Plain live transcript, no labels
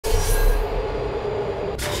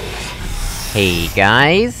Hey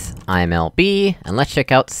guys, I'm LB, and let's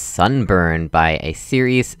check out Sunburn by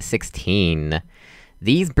asears16.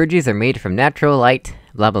 These bridges are made from natural light,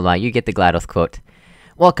 blah blah blah, you get the GLaDOS quote.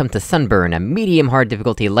 Welcome to Sunburn, a medium-hard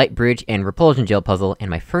difficulty light bridge and repulsion gel puzzle, and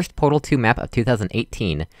my first Portal 2 map of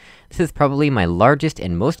 2018. This is probably my largest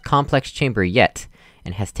and most complex chamber yet,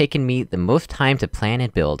 and has taken me the most time to plan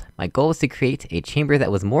and build. My goal was to create a chamber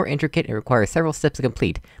that was more intricate and requires several steps to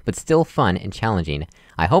complete, but still fun and challenging.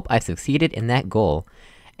 I hope I succeeded in that goal.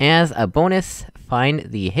 As a bonus, find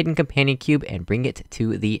the hidden companion cube and bring it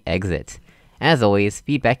to the exit. As always,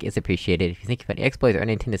 feedback is appreciated. If you think of any exploits or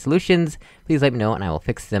unintended solutions, please let me know and I will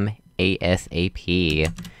fix them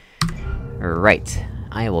ASAP. Right.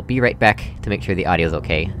 I will be right back to make sure the audio's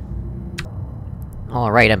okay.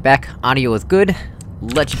 Alright, I'm back. Audio is good.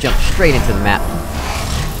 Let's jump straight into the map.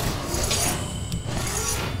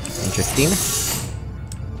 Interesting.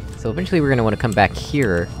 So eventually we're gonna want to come back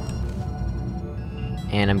here.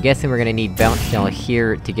 And I'm guessing we're gonna need bounce shell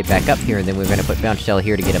here to get back up here, and then we're gonna put bounce shell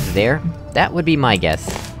here to get up there. That would be my guess.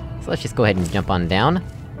 So let's just go ahead and jump on down.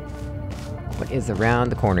 What is around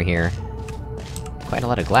the corner here? Quite a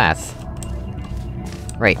lot of glass.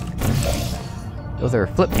 Right. Those are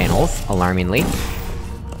flip panels, alarmingly.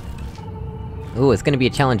 Ooh, it's gonna be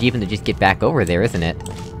a challenge even to just get back over there, isn't it?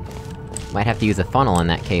 Might have to use a funnel in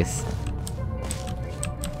that case.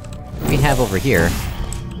 What do we have over here?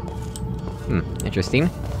 Interesting.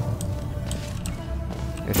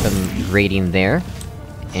 There's some grating there.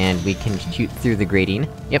 And we can shoot through the grating.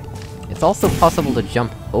 Yep. It's also possible to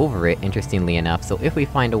jump over it, interestingly enough, so if we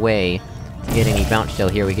find a way to get any bounce shell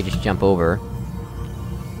here, we could just jump over.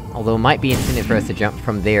 Although it might be intended for us to jump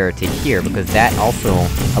from there to here, because that also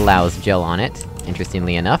allows gel on it,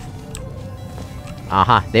 interestingly enough.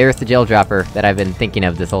 Aha, there's the gel dropper that I've been thinking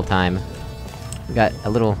of this whole time. We got a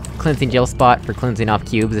little cleansing gel spot for cleansing off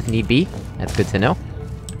cubes if need be. That's good to know.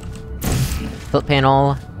 Flip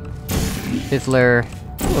panel. Fizzler.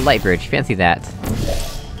 Ooh, a light bridge, fancy that.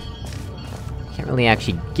 Can't really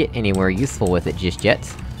actually get anywhere useful with it just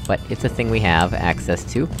yet, but it's a thing we have access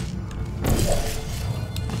to.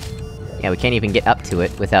 Yeah, we can't even get up to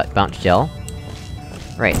it without bounce gel.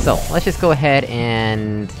 Right, so, let's just go ahead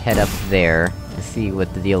and head up there, and see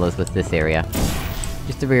what the deal is with this area.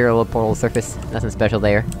 Just a regular little portal surface, nothing special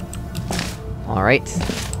there. Alright.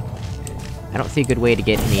 I don't see a good way to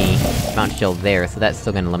get any bounce gel there, so that's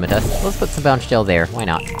still gonna limit us. Let's put some bounce gel there, why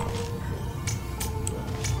not?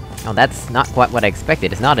 Oh, that's not quite what I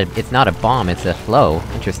expected. It's not a bomb, it's a flow.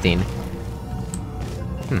 Interesting.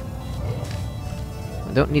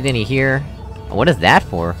 I don't need any here. What is that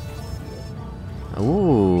for?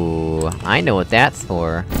 Ooh, I know what that's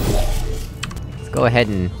for. Let's go ahead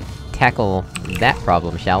and tackle that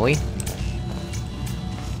problem, shall we?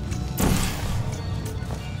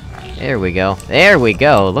 There we go. There we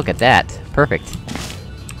go! Look at that! Perfect.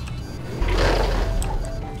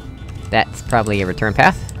 That's probably a return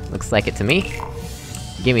path. Looks like it to me.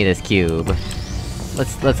 Give me this cube.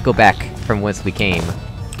 Let's go back from whence we came.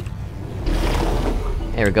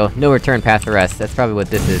 There we go, no return path for us, that's probably what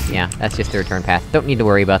this is, yeah, that's just the return path. Don't need to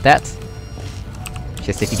worry about that.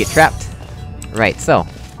 Just if you get trapped. Right, so...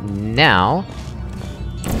 now...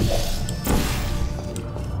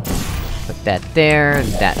 put that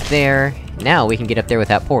there... Now we can get up there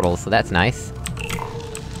without portals, so that's nice.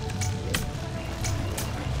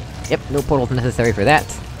 Yep, no portals necessary for that.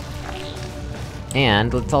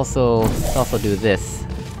 And let's also do this,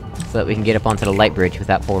 so that we can get up onto the light bridge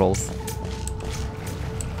without portals.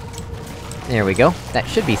 There we go. That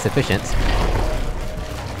should be sufficient.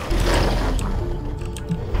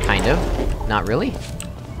 Kind of. Not really?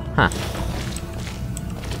 Huh.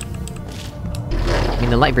 I mean,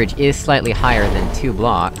 the light bridge is slightly higher than 2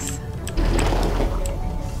 blocks.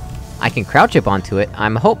 I can crouch up onto it.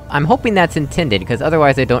 I'm hoping that's intended, because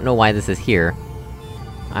otherwise I don't know why this is here.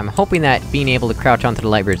 I'm hoping that being able to crouch onto the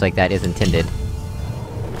light bridge like that is intended.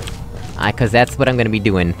 Cause that's what I'm gonna be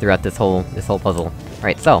doing throughout this whole puzzle.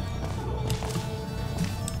 Right, so...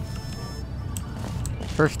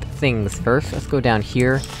 first things first, let's go down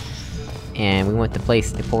here. And we want to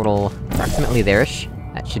place the portal approximately there-ish.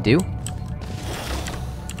 That should do.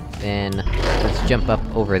 Then, let's jump up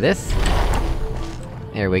over this.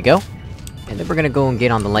 There we go. And then we're gonna go and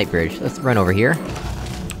get on the light bridge. Let's run over here.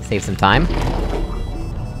 Save some time.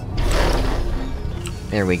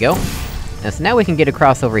 There we go. And so now we can get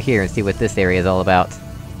across over here and see what this area is all about.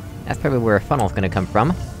 That's probably where a funnel's gonna come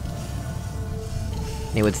from.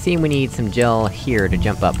 It would seem we need some gel here to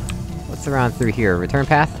jump up. What's around through here? Return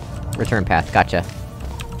path? Return path, gotcha.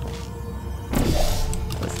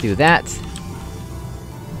 Let's do that.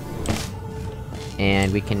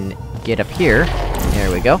 And we can get up here.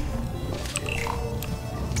 There we go.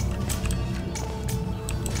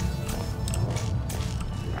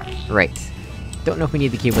 Right. Don't know if we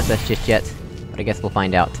need the cube with us just yet, but I guess we'll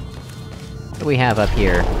find out. What do we have up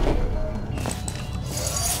here?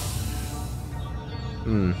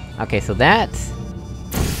 Okay, so that's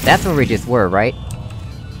where we just were, right?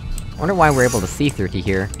 I wonder why we're able to see through to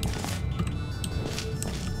here.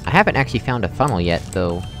 I haven't actually found a funnel yet,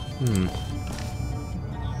 though.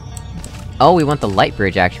 Oh, we want the light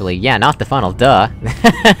bridge, actually. Yeah, not the funnel, duh!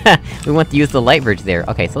 We want to use the light bridge there.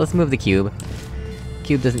 Okay, so let's move the cube.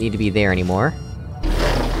 Cube doesn't need to be there anymore.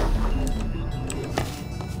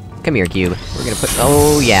 Come here, cube. We're gonna put-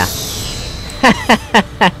 oh, yeah.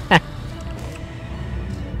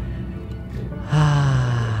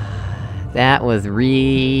 That was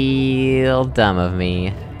real dumb of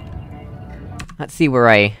me. Let's see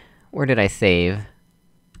where did I save?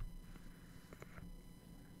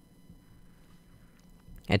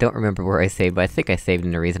 I don't remember where I saved, but I think I saved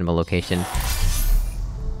in a reasonable location.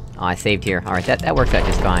 Oh, I saved here. Alright, that works out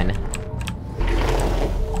just fine.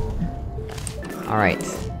 Alright.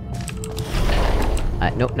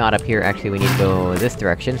 Nope, not up here. Actually, we need to go this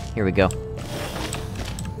direction. Here we go.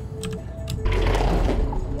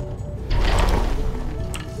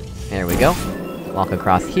 There we go. Walk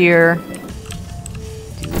across here.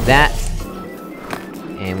 Do that.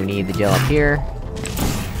 And we need the gel up here.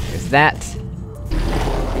 There's that.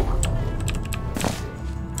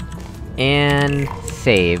 And...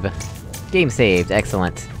 save. Game saved,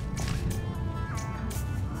 excellent.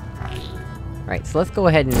 Right, so let's go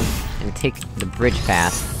ahead and take the bridge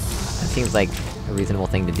path. That seems like a reasonable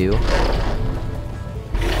thing to do.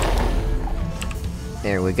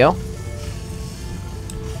 There we go.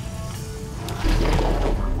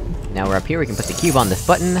 Now we're up here, we can put the cube on this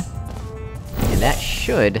button. And that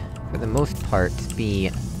should, for the most part, be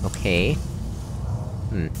okay.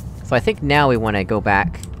 So I think now we wanna go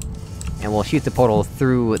back, and we'll shoot the portal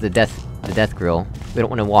through the death grill. We don't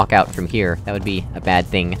wanna walk out from here, that would be a bad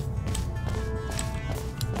thing.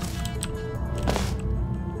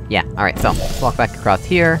 Yeah, alright, so, let's walk back across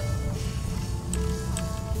here.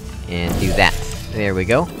 And do that. There we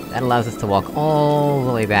go. That allows us to walk all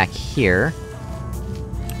the way back here.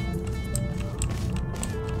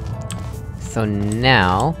 So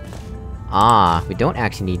now... ah, we don't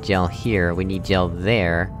actually need gel here, we need gel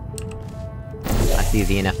there. That's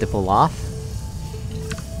easy enough to pull off.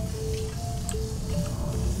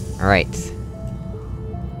 Alright.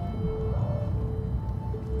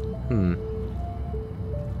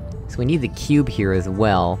 So we need the cube here as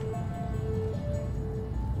well.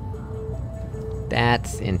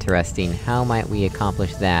 That's interesting. How might we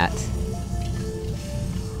accomplish that?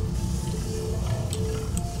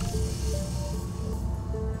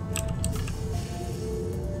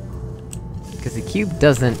 Because the cube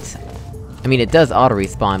doesn't... I mean, it does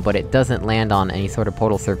auto-respawn, but it doesn't land on any sort of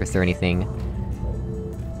portal surface or anything.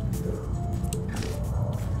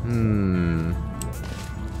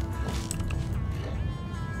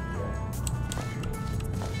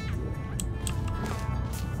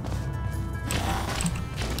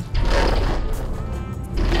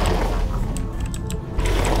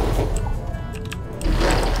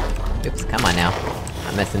 Oops, come on now.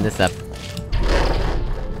 I'm messing this up.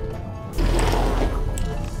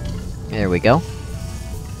 There we go.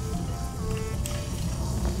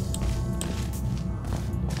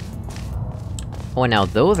 Oh, now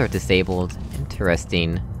those are disabled.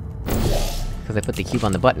 Interesting. Because I put the cube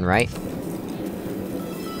on the button, right?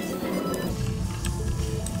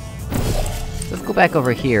 Let's go back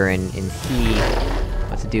over here and see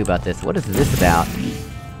what to do about this. What is this about?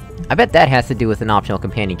 I bet that has to do with an optional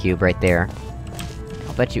companion cube right there.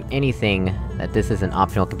 I'll bet you anything that this is an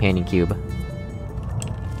optional companion cube.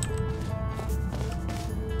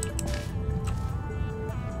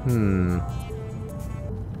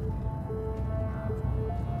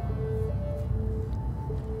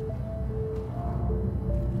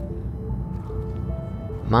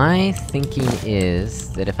 My thinking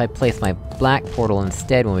is that if I place my black portal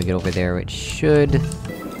instead when we get over there, it should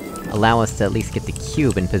allow us to at least get the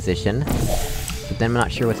cube in position. But then I'm not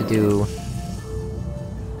sure what to do...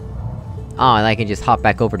 oh, and I can just hop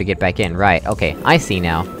back over to get back in, right, okay, I see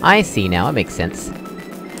now. I see now, it makes sense.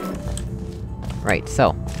 Right,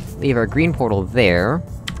 so... leave our green portal there...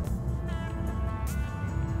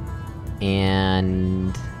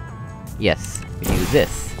 and... yes, we do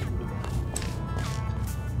this.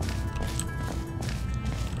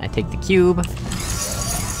 I take the cube... we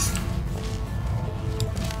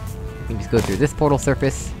can just go through this portal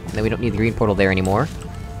surface, and then we don't need the green portal there anymore.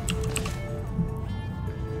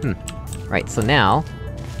 Right, so now...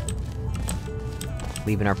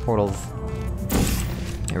 leaving our portals...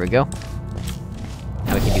 there we go.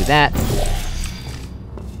 Now we can do that.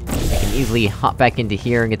 We can easily hop back into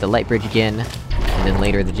here and get the light bridge again, and then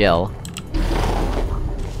later the gel.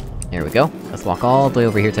 There we go. Let's walk all the way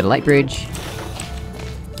over here to the light bridge.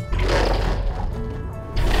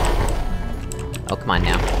 Oh, come on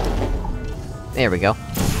now. There we go.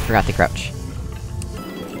 Forgot to crouch.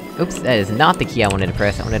 Oops, that is not the key I wanted to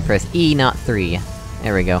press. I wanted to press E, not 3.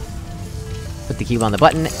 There we go. Put the cube on the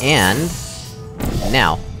button, and...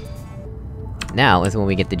 now. Now is when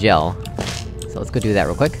we get the gel. So let's go do that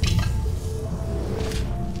real quick.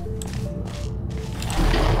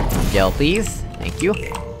 Gel, please. Thank you.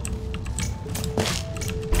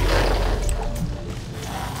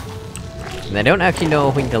 And I don't actually know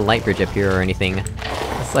if we need a light bridge up here or anything.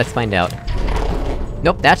 Let's find out.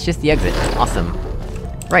 Nope, that's just the exit. Awesome.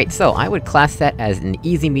 Right, so I would class that as an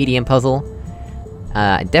easy-medium puzzle.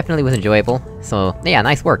 It definitely was enjoyable, so yeah,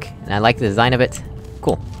 nice work. And I like the design of it.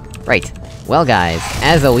 Cool. Right. Well guys,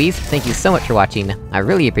 as always, thank you so much for watching, I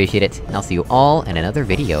really appreciate it, and I'll see you all in another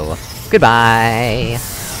video. Goodbye!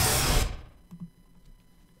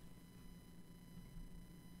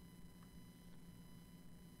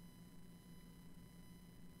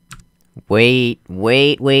 Wait,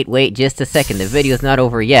 just a second, the video's not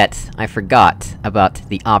over yet. I forgot about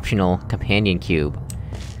the optional companion cube.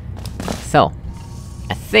 So,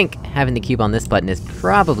 I think having the cube on this button is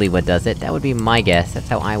probably what does it. That would be my guess, that's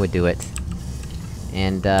how I would do it.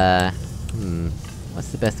 And,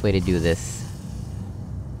 what's the best way to do this?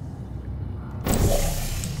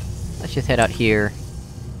 Let's just head out here,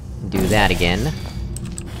 and do that again.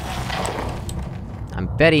 I'm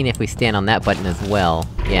betting if we stand on that button as well,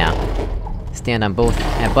 yeah. Stand on both-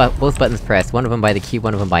 have both buttons pressed, one of them by the cube,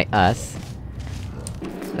 one of them by us.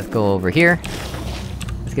 Let's go over here.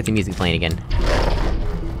 Let's get the music playing again.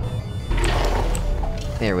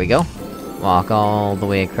 There we go. Walk all the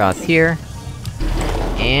way across here.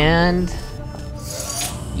 And...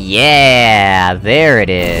 yeah! There it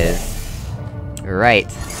is! Right.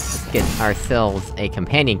 Let's get ourselves a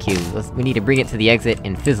companion cube. We need to bring it to the exit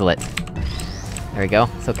and fizzle it. There we go.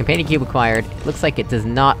 So companion cube acquired. It looks like it does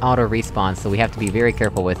not auto-respawn, so we have to be very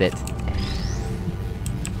careful with it.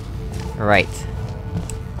 Right.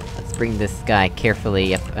 Let's bring this guy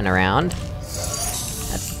carefully up and around.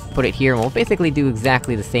 Let's put it here, and we'll basically do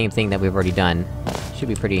exactly the same thing that we've already done. Should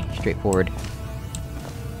be pretty straightforward.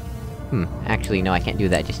 Actually, no, I can't do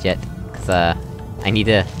that just yet. Cause, I need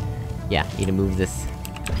to... yeah, need to move this...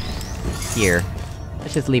 here.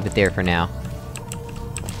 Let's just leave it there for now.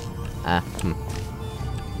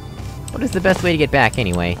 What is the best way to get back,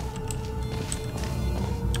 anyway?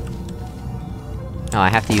 Oh, I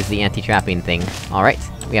have to use the anti-trapping thing. Alright,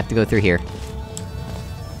 we have to go through here.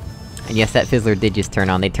 And yes, that fizzler did just turn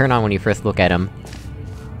on. They turn on when you first look at them.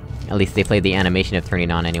 At least they played the animation of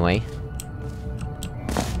turning on, anyway.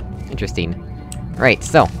 Interesting. Right,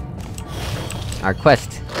 so... our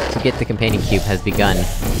quest to get the companion cube has begun.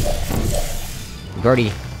 We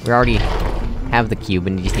already have the cube,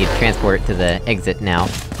 and you just need to transport it to the exit now.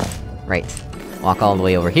 Right. Walk all the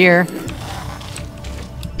way over here.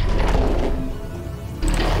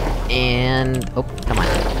 And... oh, come on.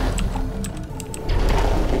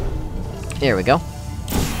 There we go.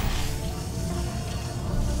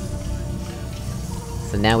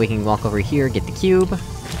 So now we can walk over here, get the cube.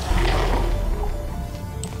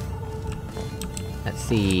 Let's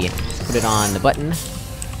see... let's put it on the button.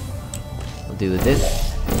 We'll do this,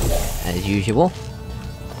 as usual.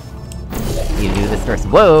 You do this first.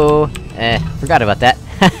 Whoa! Forgot about that.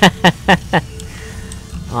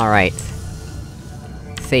 Alright.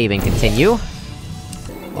 Save and continue.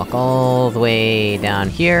 Walk all the way down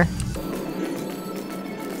here.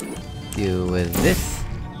 Do with this.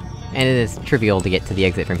 And it is trivial to get to the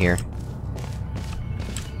exit from here.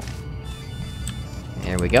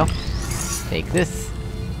 There we go. Take this.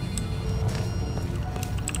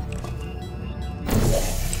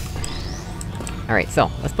 Alright,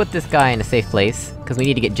 so, let's put this guy in a safe place, cause we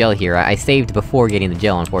need to get gel here. I saved before getting the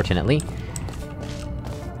gel, unfortunately.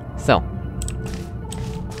 So...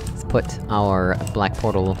 let's put our black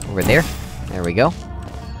portal over there. There we go.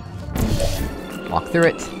 Walk through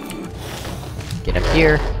it. Get up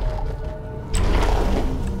here.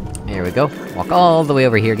 There we go. Walk all the way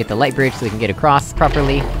over here, get the light bridge so we can get across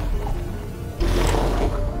properly.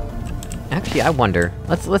 Actually, I wonder.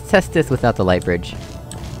 Let's test this without the light bridge.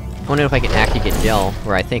 I wonder if I can actually get gel,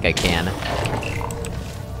 where I think I can.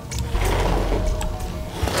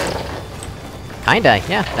 Kinda,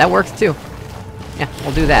 yeah, that works too. Yeah,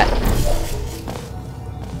 we'll do that.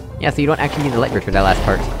 Yeah, so you don't actually need the light bridge for that last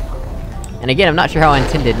part. And again, I'm not sure how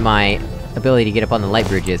intended my ability to get up on the light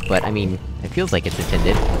bridge is, but I mean, it feels like it's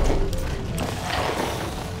intended.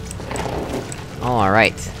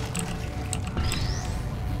 Alright.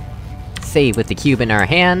 Save with the cube in our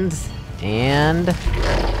hands, and...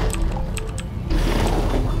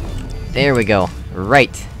 there we go.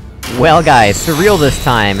 Right. Well guys, surreal this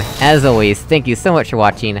time. As always, thank you so much for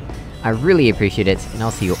watching. I really appreciate it, and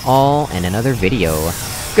I'll see you all in another video.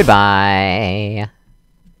 Goodbye!